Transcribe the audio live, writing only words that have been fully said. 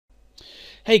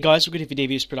Hey guys, welcome to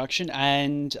Devious Production,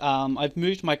 and I've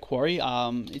moved my quarry.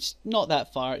 It's not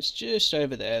that far; it's just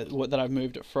over there that I've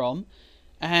moved it from.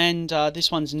 And this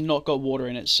one's not got water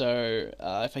in it, so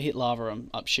if I hit lava,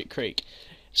 I'm up shit creek.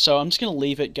 So I'm just gonna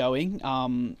leave it going.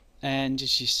 And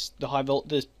it's just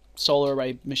the solar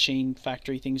array machine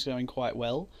factory thing's going quite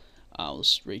well. I'll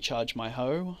just recharge my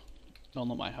hoe. Well,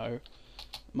 not my hoe.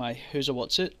 My who's or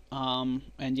what's it. And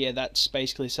yeah, that's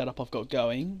basically the setup I've got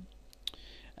going.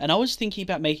 And I was thinking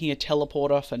about making a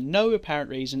teleporter for no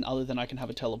apparent reason other than I can have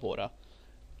a teleporter.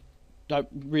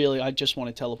 I just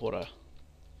want a teleporter.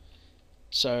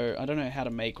 So I don't know how to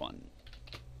make one.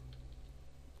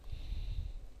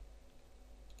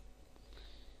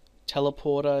 I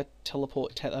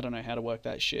don't know how to work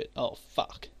that shit. Oh,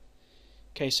 fuck.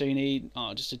 Okay, so you need,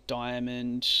 just a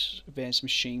diamond, advanced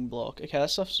machine block. Okay, that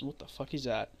stuff's, what the fuck is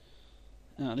that?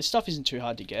 This stuff isn't too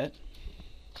hard to get.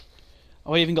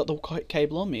 I even got the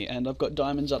cable on me, and I've got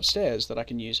diamonds upstairs that I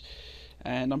can use.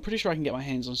 And I'm pretty sure I can get my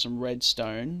hands on some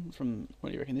redstone from,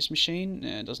 what do you reckon, this machine?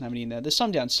 It doesn't have any in there. There's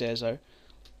some downstairs, though.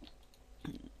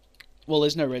 Well,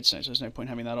 there's no redstone, so there's no point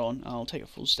having that on. I'll take a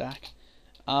full stack.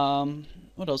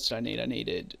 What else did I need? I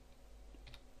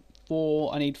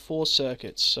need 4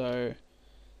 circuits, so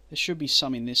there should be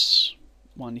some in this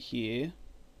one here.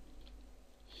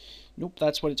 Nope,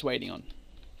 that's what it's waiting on.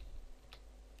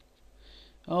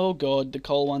 Oh god, the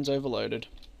coal one's overloaded.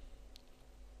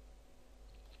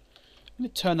 I'm going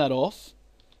to turn that off,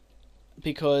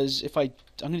 because I'm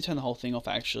going to turn the whole thing off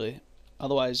actually,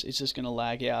 otherwise it's just going to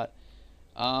lag out.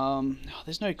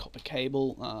 There's no copper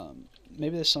cable.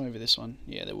 Maybe there's some over this one.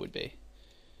 Yeah, there would be.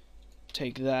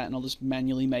 Take that and I'll just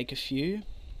manually make a few.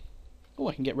 Oh,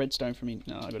 I can get redstone from me.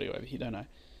 No, I gotta go over here, don't I?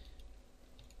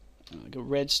 I got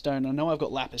redstone. I know I've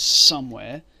got lapis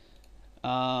somewhere.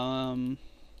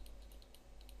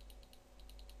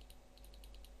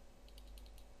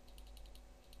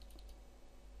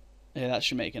 Yeah, that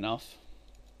should make enough.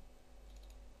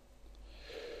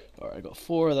 Alright, I got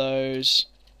 4 of those.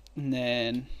 And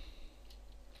then...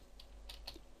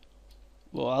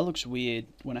 well, that looks weird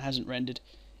when it hasn't rendered.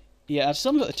 Yeah, I've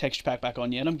still got the texture pack back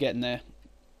on yet. I'm getting there.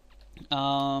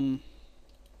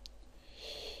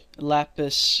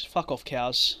 Lapis. Fuck off,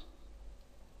 cows.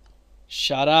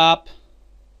 Shut up.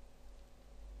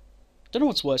 Don't know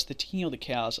what's worse, the ticking or the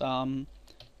cows.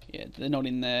 Yeah, they're not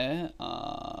in there.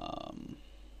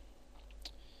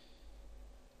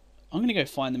 I'm gonna go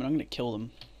find them and I'm gonna kill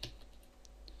them.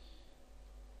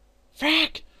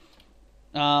 Frack!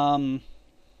 Yeah,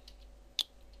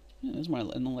 there's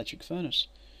an electric furnace.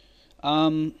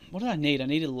 What did I need? I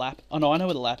needed oh no, I know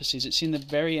where the lapis is. It's in the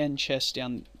very end chest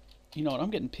down... you know what, I'm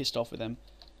getting pissed off with them.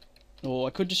 Or I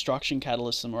could destruction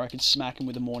catalyst them, or I could smack them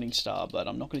with a morning star, but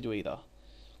I'm not going to do either.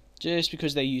 Just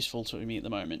because they're useful to me at the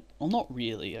moment. Well, not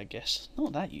really, I guess.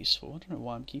 Not that useful. I don't know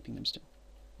why I'm keeping them still.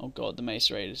 Oh god, the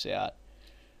macerator's out.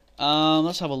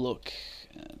 Let's have a look.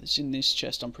 It's in this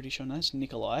chest, I'm pretty sure. No, that's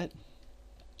Nikolite.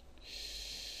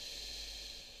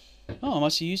 Oh, I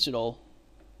must have used it all.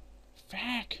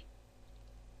 Fuck.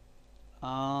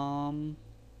 Oh,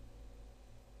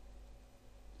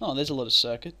 there's a lot of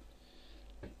circuit.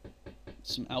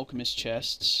 Some alchemist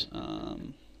chests.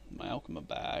 My alchemy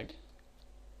bag.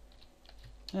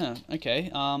 Yeah,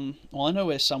 okay. Well, I know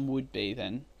where some would be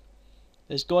then.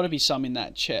 There's got to be some in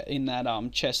that chest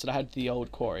that I had at the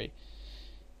old quarry.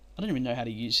 I don't even know how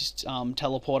to use this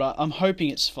teleporter. I'm hoping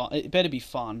it's fun. It better be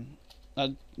fun.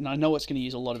 I know it's going to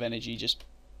use a lot of energy.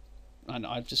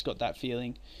 I've just got that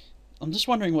feeling. I'm just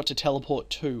wondering what to teleport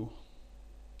to.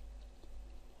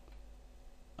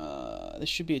 There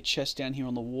should be a chest down here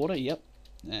on the water. Yep.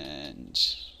 And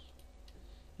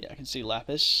yeah, I can see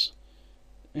lapis.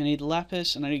 I need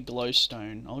lapis and I need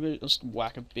glowstone. I'll just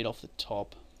whack a bit off the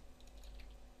top.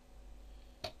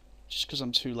 Just because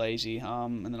I'm too lazy.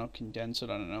 And then I'll condense it.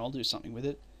 I don't know. I'll do something with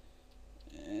it.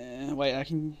 Wait, I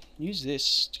can use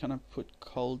this to kind of put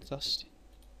coal dust in.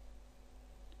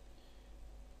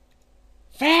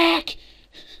 Fuck!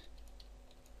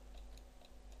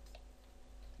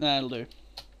 That'll do.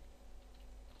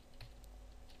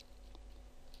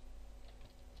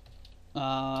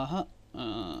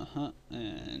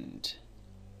 And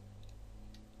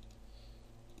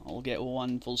I'll get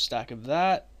 1 full stack of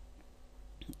that.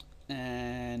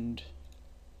 And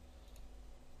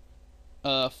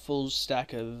a full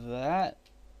stack of that.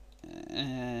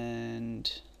 And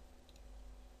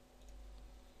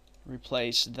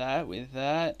replace that with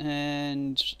that.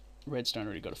 And redstone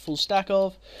already got a full stack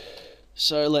of.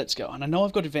 So let's go. And I know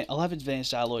I'll have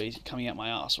advanced alloys coming out my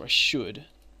ass, or I should.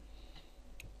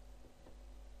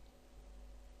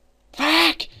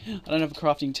 Fuck! I don't have a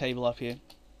crafting table up here.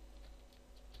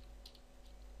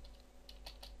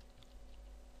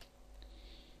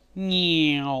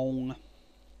 Meow.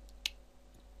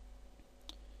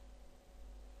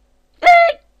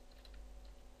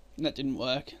 That didn't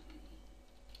work.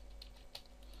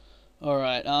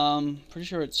 Alright, pretty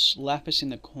sure it's lapis in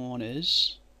the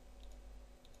corners.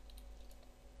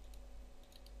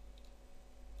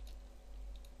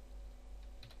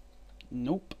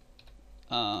 Nope.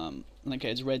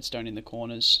 Okay, it's redstone in the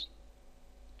corners.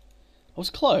 I was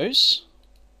close.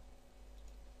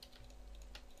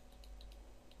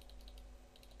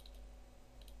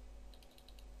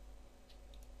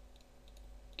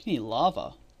 Can you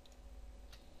lava?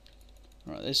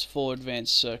 Alright, there's 4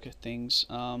 advanced circuit things.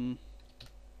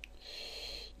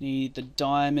 Need the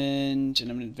diamond and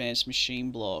an advanced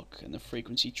machine block and the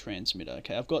frequency transmitter.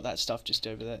 Okay, I've got that stuff just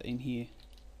over there in here.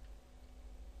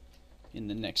 In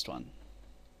the next one.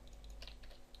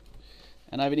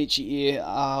 And I have an itchy ear.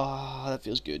 Ah, that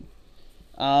feels good.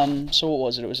 So what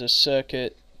was it? It was a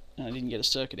circuit. I didn't get a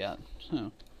circuit out.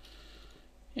 Huh.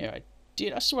 Yeah, I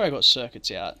did. I swear I got circuits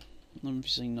out.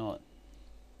 Obviously not.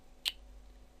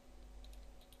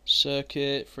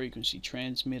 Circuit, frequency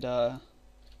transmitter.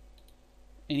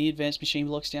 Any advanced machine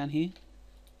blocks down here?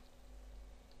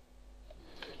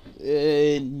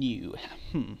 New.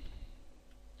 Can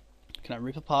I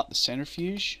rip apart the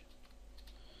centrifuge?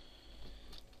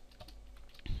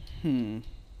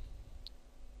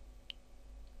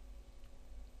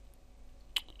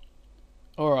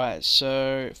 Alright,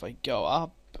 so if I go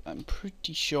up, I'm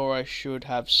pretty sure I should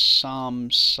have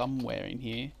some somewhere in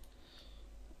here.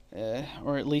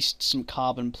 Or at least some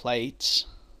carbon plates.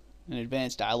 An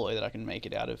advanced alloy that I can make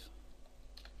it out of.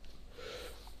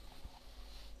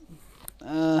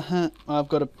 I've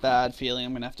got a bad feeling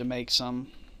I'm going to have to make some.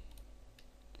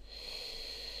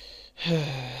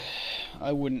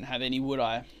 I wouldn't have any, would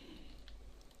I?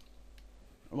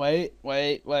 Wait.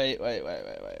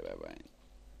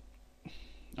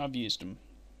 I've used them.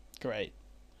 Great.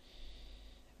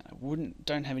 I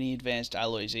don't have any advanced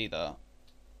alloys either.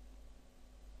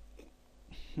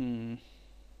 I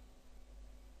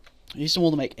used them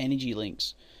all to make energy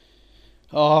links.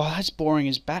 Oh, that's boring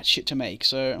as batshit to make,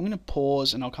 so I'm going to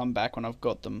pause and I'll come back when I've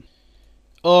got them.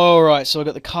 Alright, so I've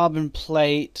got the carbon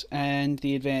plate and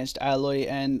the advanced alloy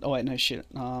and... Oh wait, no shit.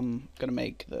 Gotta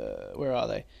make the... Where are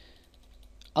they?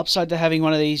 Upside to having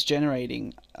one of these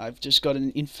generating, I've just got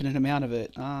an infinite amount of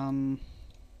it.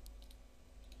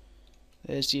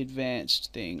 There's the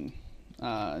advanced thing.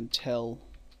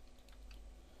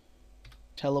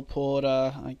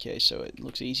 Teleporter. Okay, so it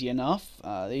looks easy enough.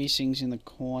 These things in the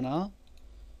corner.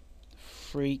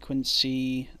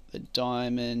 Frequency, the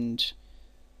diamond,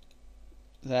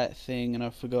 that thing, and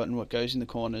I've forgotten what goes in the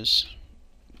corners.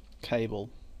 Cable.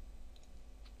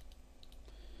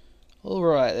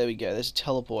 Alright, there we go. There's a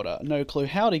teleporter. No clue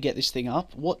how to get this thing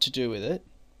up, what to do with it,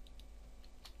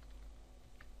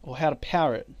 or how to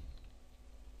power it.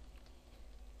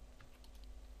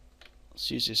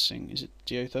 Let's use this thing. Is it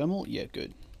geothermal? Yeah,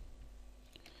 good.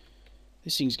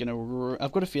 This thing's gonna...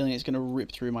 I've got a feeling it's gonna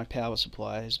rip through my power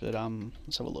supplies, but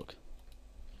let's have a look.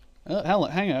 Oh,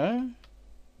 hang on.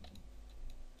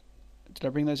 Did I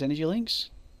bring those energy links?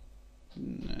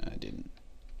 No, I didn't.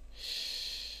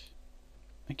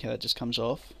 Okay, that just comes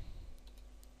off.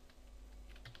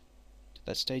 Did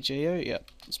that stay geo?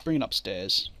 Yep. Let's bring it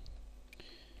upstairs.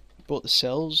 Bought the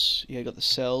cells. Yeah, got the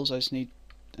cells. I just need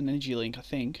an energy link, I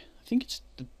think. I think it's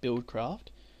the build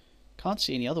craft. Can't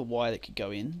see any other wire that could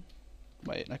go in.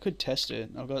 Wait, I could test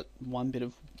it. I've got one bit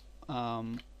of... I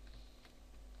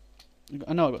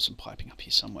know I've got some piping up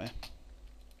here somewhere.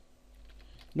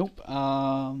 Nope.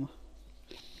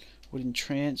 Wooden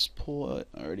transport.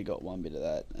 I already got one bit of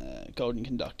that. Golden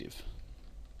conductive.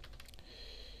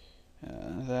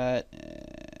 That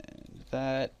and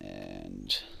that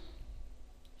and...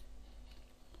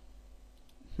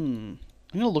 I'm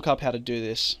gonna look up how to do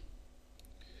this.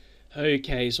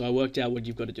 Okay, so I worked out what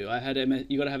you've got to do.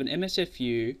 You got to have an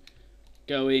MSFU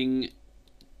going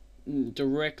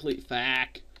directly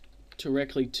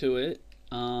to it.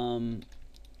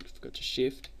 Forgot to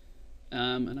shift.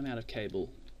 And I'm out of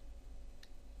cable.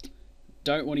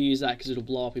 Don't want to use that because it'll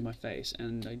blow up in my face,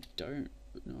 and I don't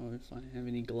know if I have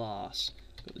any glass.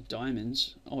 Got the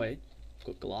diamonds. Oh wait, I've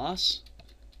got glass.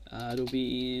 It'll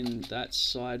be in that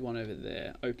side one over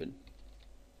there. Open.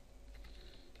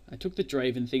 I took the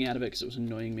Draven thing out of it because it was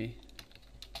annoying me.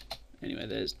 Anyway,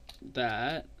 there's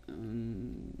that. I was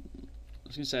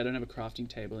going to say I don't have a crafting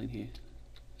table in here,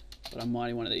 but I'm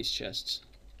mining one of these chests.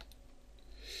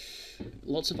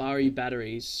 Lots of RE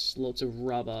batteries, lots of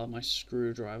rubber, my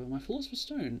screwdriver, my philosopher's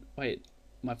stone. Wait,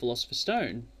 my philosopher's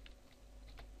stone?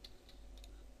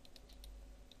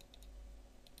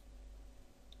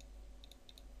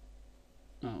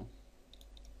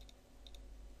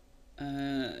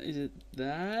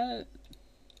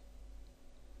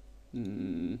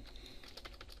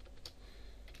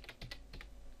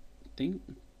 think.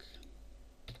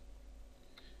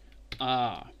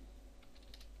 Ah.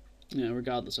 Yeah,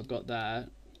 regardless, I've got that.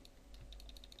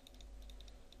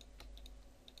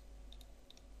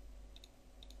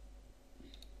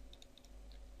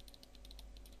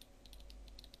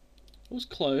 It was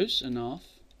close enough.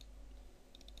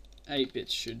 8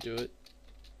 bits should do it.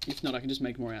 If not, I can just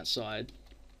make more outside.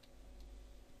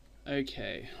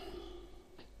 Okay.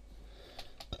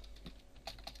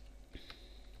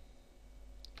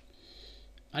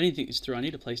 I didn't think this through. I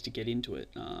need a place to get into it.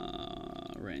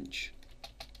 Wrench.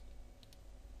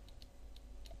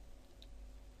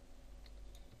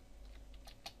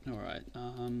 Alright.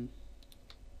 And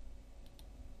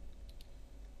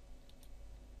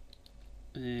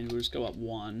we'll just go up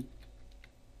 1.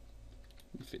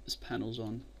 And fit this panels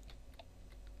on.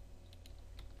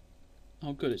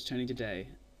 Oh good, it's turning to day.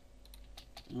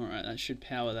 Alright, that should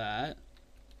power that.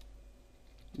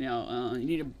 Now, you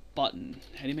need a button.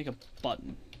 How do you make a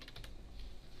button?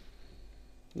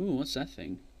 Ooh, what's that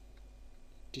thing?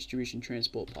 Distribution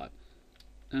transport pipe.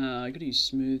 I gotta use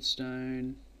smooth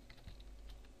stone.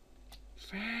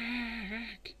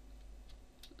 Frack!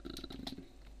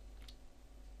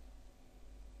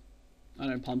 I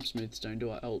don't pump smooth stone,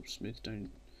 do I? Oh, smooth stone.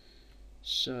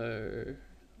 So,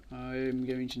 I'm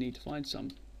going to need to find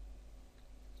some.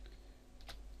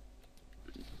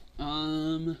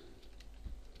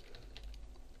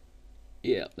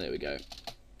 Yeah, there we go.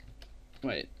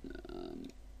 Wait,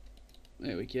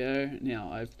 there we go.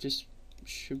 Now, I've just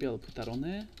should be able to put that on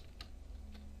there.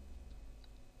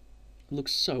 It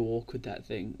looks so awkward, that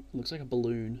thing. It looks like a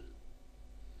balloon.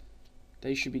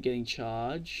 They should be getting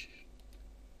charged.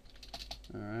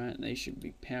 Alright, they should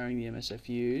be powering the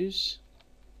MSFUs.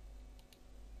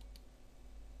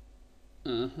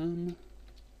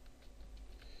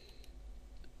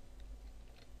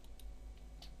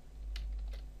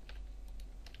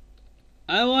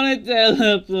 I want to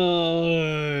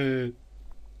teleport!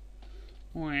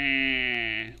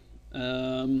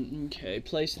 Okay,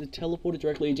 place the teleporter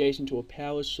directly adjacent to a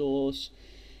power source.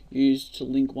 Used to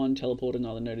link one teleporter and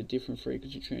another node at different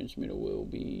frequency. Transmitter will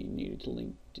be needed to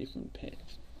link different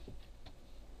pairs.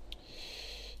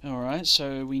 Alright,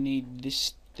 so we need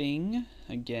this thing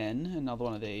again, another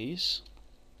one of these.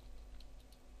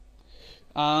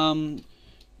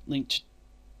 Linked.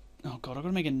 Oh god, I've got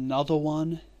to make another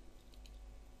one.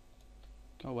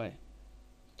 Go away.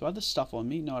 Do I have the stuff on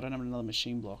me? No, I don't have another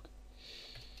machine block.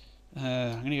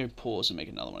 I'm gonna go pause and make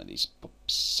another one of these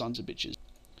sons of bitches.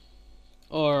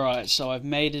 Alright, so I've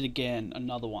made it again,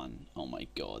 another one. Oh my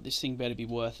god, this thing better be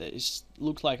worth it. It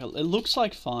looks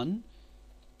like fun,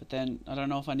 but then I don't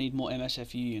know if I need more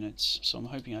MSFU units, so I'm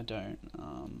hoping I don't.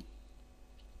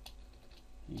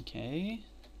 Okay.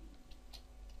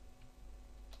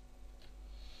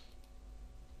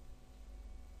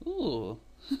 Ooh.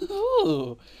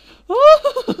 Ooh.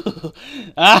 Ooh.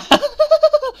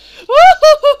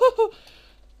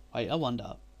 Wait, I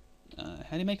wonder.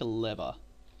 How do you make a lever?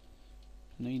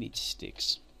 I know you need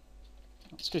sticks.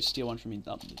 Let's go steal one from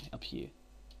up here.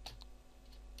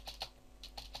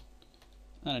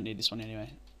 I don't need this one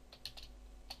anyway.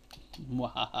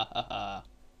 Mwahahaha.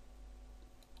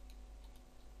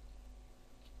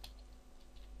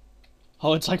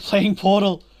 Oh, it's like playing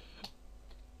Portal.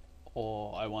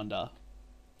 Or I wonder.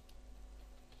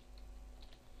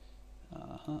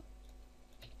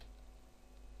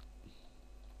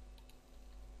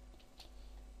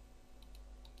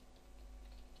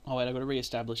 Oh wait, I've got to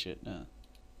re-establish it. No.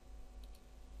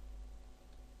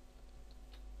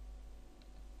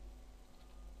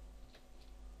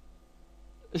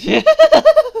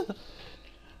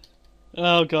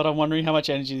 Oh god, I'm wondering how much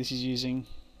energy this is using.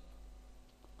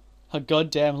 A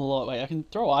goddamn lot. Wait, I can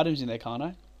throw items in there, can't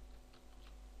I?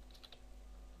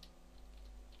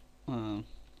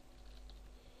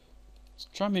 Let's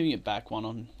try moving it back one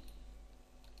on.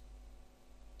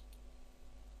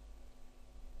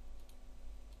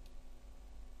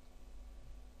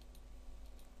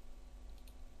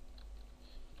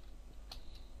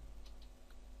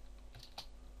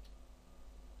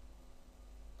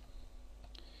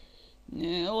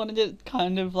 Yeah, I wanted it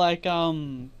kind of like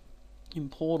in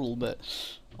Portal, but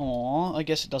I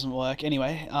guess it doesn't work.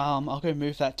 Anyway, I'll go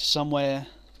move that to somewhere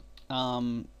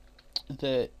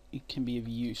that it can be of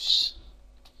use.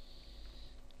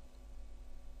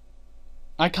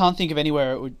 I can't think of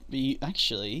anywhere it would be.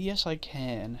 Actually, yes, I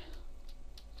can.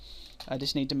 I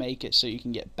just need to make it so you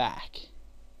can get back.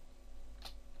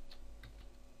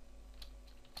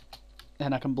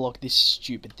 And I can block this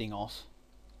stupid thing off.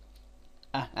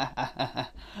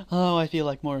 Oh, I feel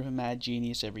like more of a mad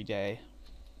genius every day.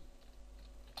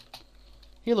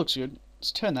 He looks good.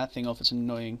 Let's turn that thing off, it's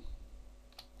annoying.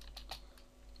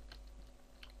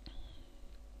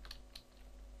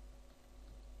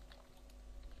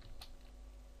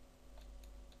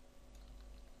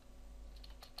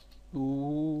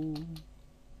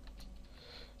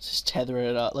 tether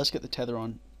it up. Let's get the tether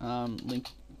on. Link.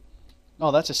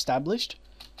 Oh, that's established.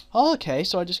 Oh, okay,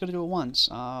 so I just got to do it once.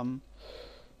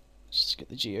 Let's get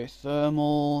the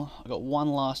geothermal. I got one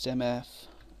last MF.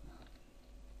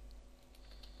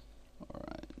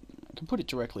 Alright, I can put it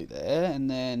directly there, and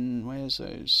then where's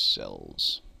those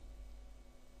cells?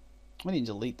 I didn't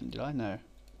delete them, did I? No.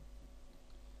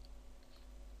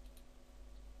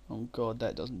 Oh god,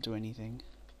 that doesn't do anything.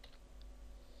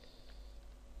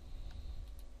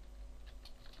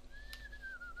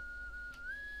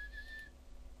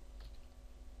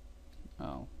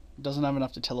 Oh, it doesn't have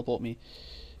enough to teleport me.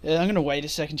 Yeah, I'm gonna wait a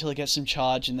second till it gets some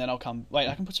charge, and then I'll come. Wait,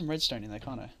 I can put some redstone in there,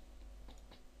 can't I?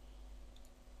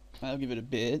 That'll give it a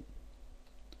bit.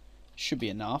 Should be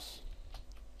enough.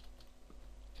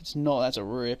 If it's not, that's a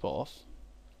rip-off.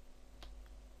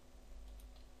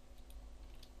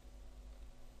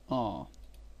 Oh.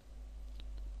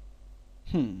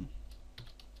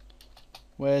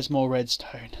 Where's more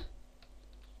redstone?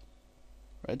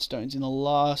 Redstone's in the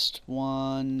last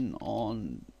one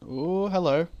on... Oh,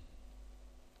 hello.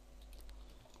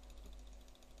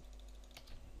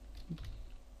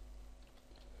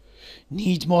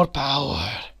 Need more power.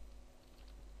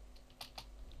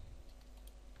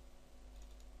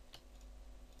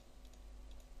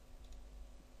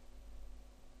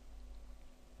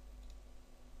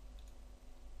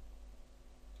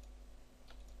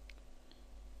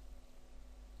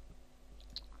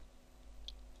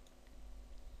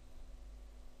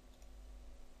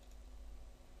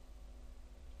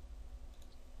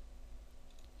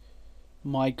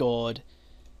 My god.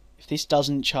 If this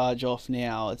doesn't charge off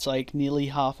now, it's like nearly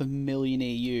 500,000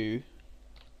 EU.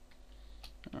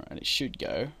 Alright, it should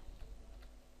go.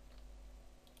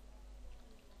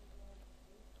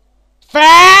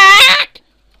 Fuck!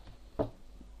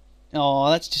 Oh,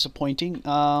 that's disappointing.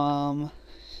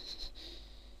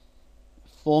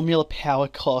 Formula power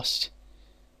cost.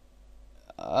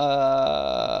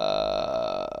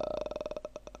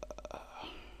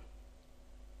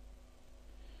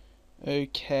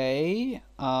 Okay.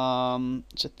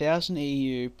 It's 1,000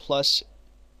 EU plus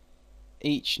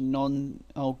each non.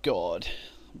 Oh god,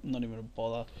 I'm not even gonna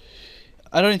bother.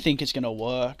 I don't think it's gonna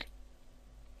work.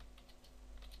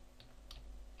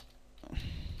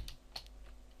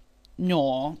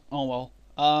 No. Oh well.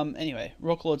 Anyway,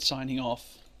 Rocklord signing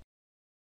off.